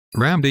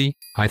Randy,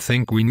 I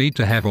think we need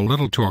to have a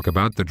little talk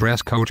about the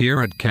dress code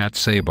here at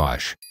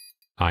KatzAbosch.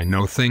 I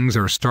know things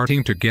are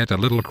starting to get a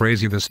little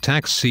crazy this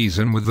tax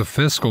season with the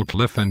fiscal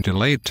cliff and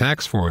delayed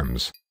tax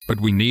forms,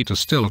 but we need to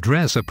still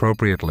dress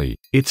appropriately.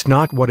 It's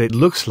not what it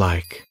looks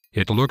like.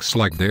 It looks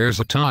like there's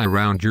a tie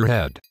around your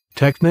head.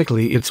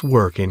 Technically it's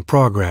work in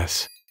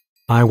progress.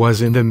 I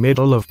was in the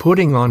middle of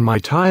putting on my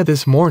tie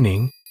this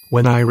morning,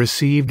 when I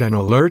received an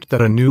alert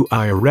that a new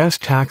IRS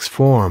tax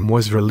form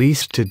was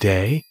released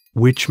today,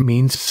 which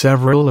means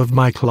several of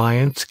my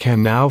clients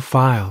can now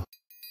file.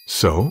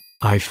 So,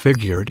 I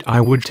figured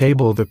I would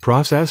table the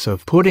process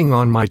of putting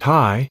on my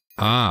tie.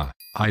 Ah,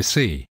 I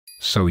see.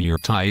 So your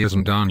tie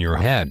isn't on your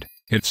head,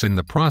 it's in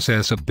the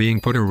process of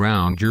being put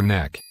around your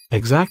neck.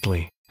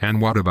 Exactly.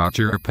 And what about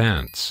your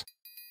pants?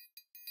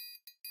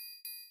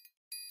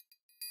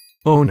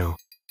 Oh no.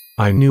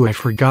 I knew I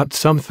forgot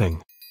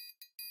something.